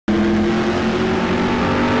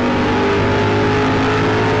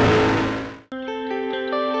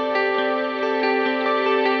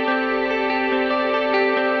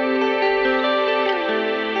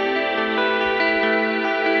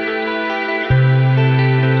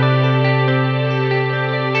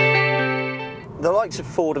likes of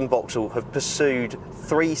Ford and Vauxhall have pursued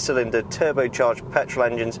three-cylinder turbocharged petrol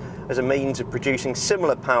engines as a means of producing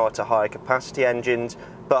similar power to higher capacity engines,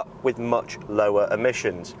 but with much lower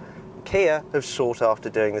emissions. Kia have sought after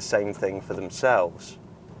doing the same thing for themselves.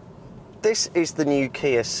 This is the new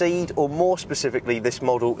Kia Cee'd, or more specifically, this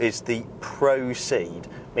model is the Pro-Cee'd,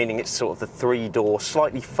 meaning it's sort of the three-door,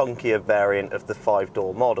 slightly funkier variant of the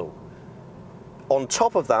five-door model. On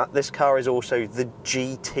top of that, this car is also the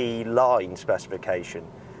GT Line specification,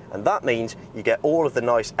 and that means you get all of the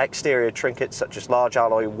nice exterior trinkets such as large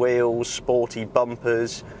alloy wheels, sporty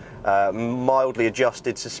bumpers, mildly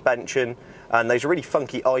adjusted suspension, and those really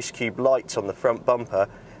funky ice cube lights on the front bumper,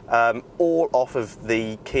 all off of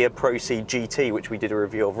the Kia Pro-Cee'd GT, which we did a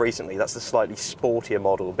review of recently. That's the slightly sportier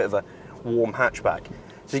model, a bit of a warm hatchback.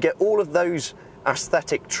 So you get all of those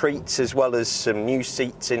aesthetic treats, as well as some new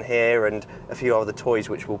seats in here and a few other toys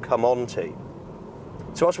which we'll come on to.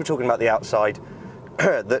 So whilst we're talking about the outside,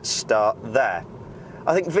 let's start there.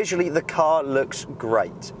 I think visually the car looks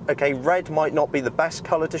great. Okay, red might not be the best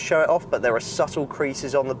colour to show it off, but there are subtle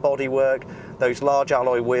creases on the bodywork. Those large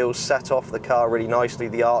alloy wheels set off the car really nicely.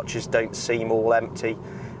 The arches don't seem all empty.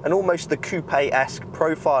 And almost the coupe-esque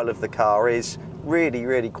profile of the car is really,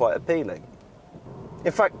 really quite appealing.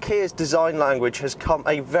 In fact, Kia's design language has come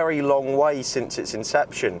a very long way since its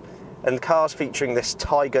inception, and cars featuring this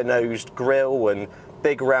tiger-nosed grille and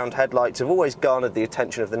big round headlights have always garnered the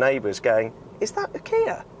attention of the neighbours, going, "Is that a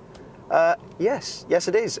Kia?" Yes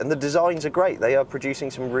it is, and the designs are great. They are producing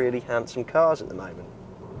some really handsome cars at the moment.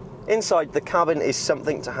 Inside, the cabin is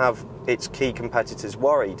something to have its key competitors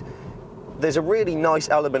worried. There's a really nice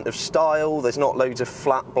element of style. There's not loads of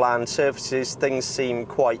flat, bland surfaces. Things seem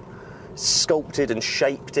quite sculpted and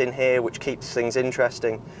shaped in here, which keeps things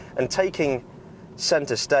interesting. And taking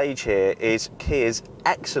centre stage here is Kia's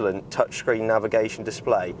excellent touchscreen navigation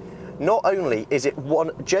display. Not only is it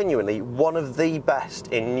genuinely one of the best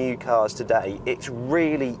in new cars today, it's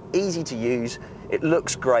really easy to use, it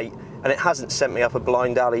looks great, and it hasn't sent me up a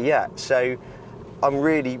blind alley yet, so I'm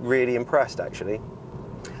really, really impressed actually.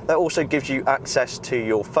 That also gives you access to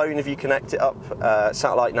your phone if you connect it up,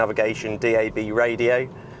 satellite navigation, DAB radio.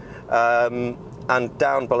 And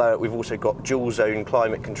down below it we've also got dual zone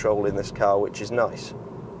climate control in this car, which is nice.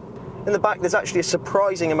 In the back there's actually a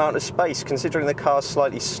surprising amount of space. Considering the car's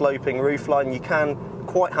slightly sloping roofline, you can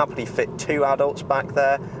quite happily fit two adults back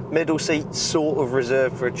there. Middle seat sort of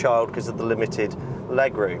reserved for a child because of the limited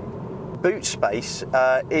legroom. Boot space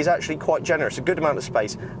is actually quite generous, a good amount of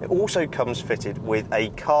space. It also comes fitted with a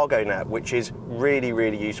cargo net, which is really,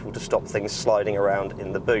 really useful to stop things sliding around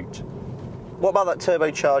in the boot. What about that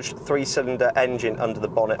turbocharged three-cylinder engine under the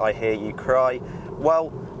bonnet, I hear you cry?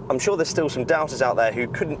 Well, I'm sure there's still some doubters out there who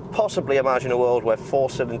couldn't possibly imagine a world where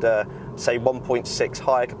four-cylinder, say 1.6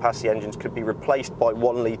 higher capacity engines could be replaced by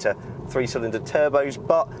 1 litre three-cylinder turbos,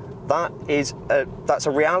 but that's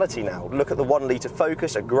a reality now. Look at the 1 litre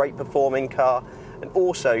Focus, a great performing car, and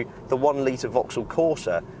also the 1 litre Vauxhall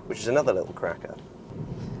Corsa, which is another little cracker.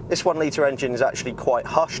 This 1 litre engine is actually quite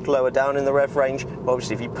hushed lower down in the rev range, but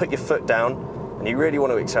obviously if you put your foot down and you really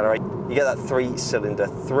want to accelerate, you get that three-cylinder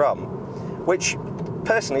thrum, which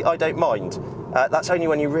personally I don't mind. That's only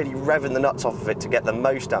when you're really revving the nuts off of it to get the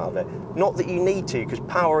most out of it. Not that you need to, because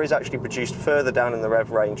power is actually produced further down in the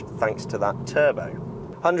rev range thanks to that turbo.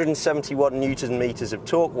 171 newton meters of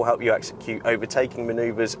torque will help you execute overtaking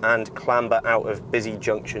manoeuvres and clamber out of busy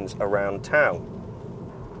junctions around town.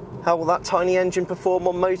 How will that tiny engine perform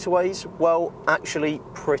on motorways? Well, actually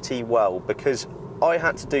pretty well, because I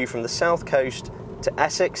had to do from the south coast to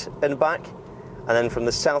Essex and back, and then from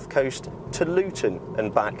the south coast to Luton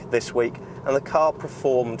and back this week, and the car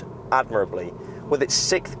performed admirably. With its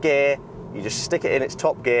 6th gear, you just stick it in its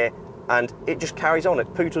top gear and it just carries on,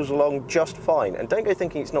 it pootles along just fine. And don't go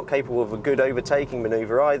thinking it's not capable of a good overtaking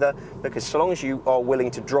manoeuvre either, because so long as you are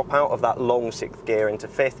willing to drop out of that long 6th gear into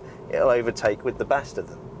 5th, it'll overtake with the best of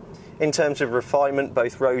them. In terms of refinement,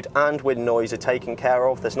 both road and wind noise are taken care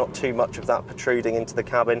of. There's not too much of that protruding into the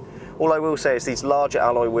cabin. All I will say is these larger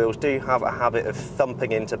alloy wheels do have a habit of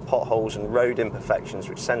thumping into potholes and road imperfections,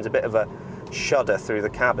 which sends a bit of a shudder through the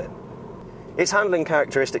cabin. Its handling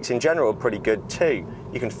characteristics in general are pretty good too.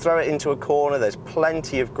 You can throw it into a corner, there's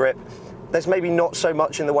plenty of grip. There's maybe not so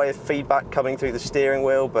much in the way of feedback coming through the steering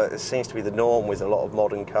wheel, but it seems to be the norm with a lot of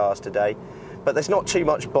modern cars today. But there's not too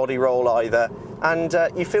much body roll either, and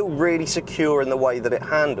you feel really secure in the way that it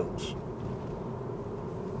handles.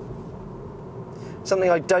 Something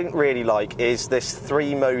I don't really like is this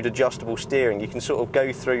 3-mode adjustable steering. You can sort of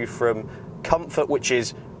go through from comfort, which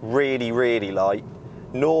is really, really light,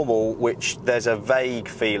 Normal, which there's a vague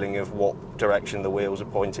feeling of what direction the wheels are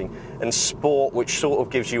pointing, and Sport, which sort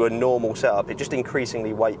of gives you a normal setup. It just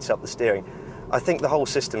increasingly weights up the steering. I think the whole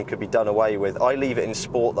system could be done away with. I leave it in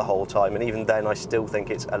Sport the whole time, and even then I still think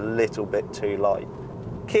it's a little bit too light.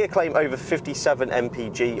 Kia claim over 57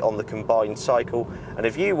 mpg on the combined cycle, and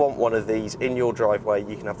if you want one of these in your driveway,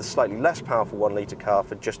 you can have the slightly less powerful 1 litre car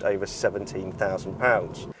for just over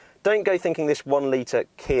 £17,000. Don't go thinking this 1 litre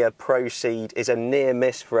Kia Pro-Cee'd is a near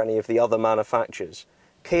miss for any of the other manufacturers.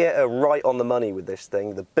 Kia are right on the money with this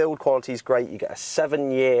thing. The build quality is great. You get a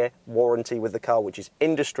 7-year warranty with the car, which is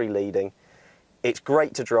industry leading. It's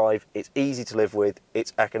great to drive, it's easy to live with,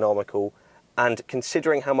 it's economical, and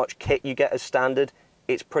considering how much kit you get as standard,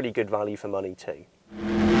 it's pretty good value for money too.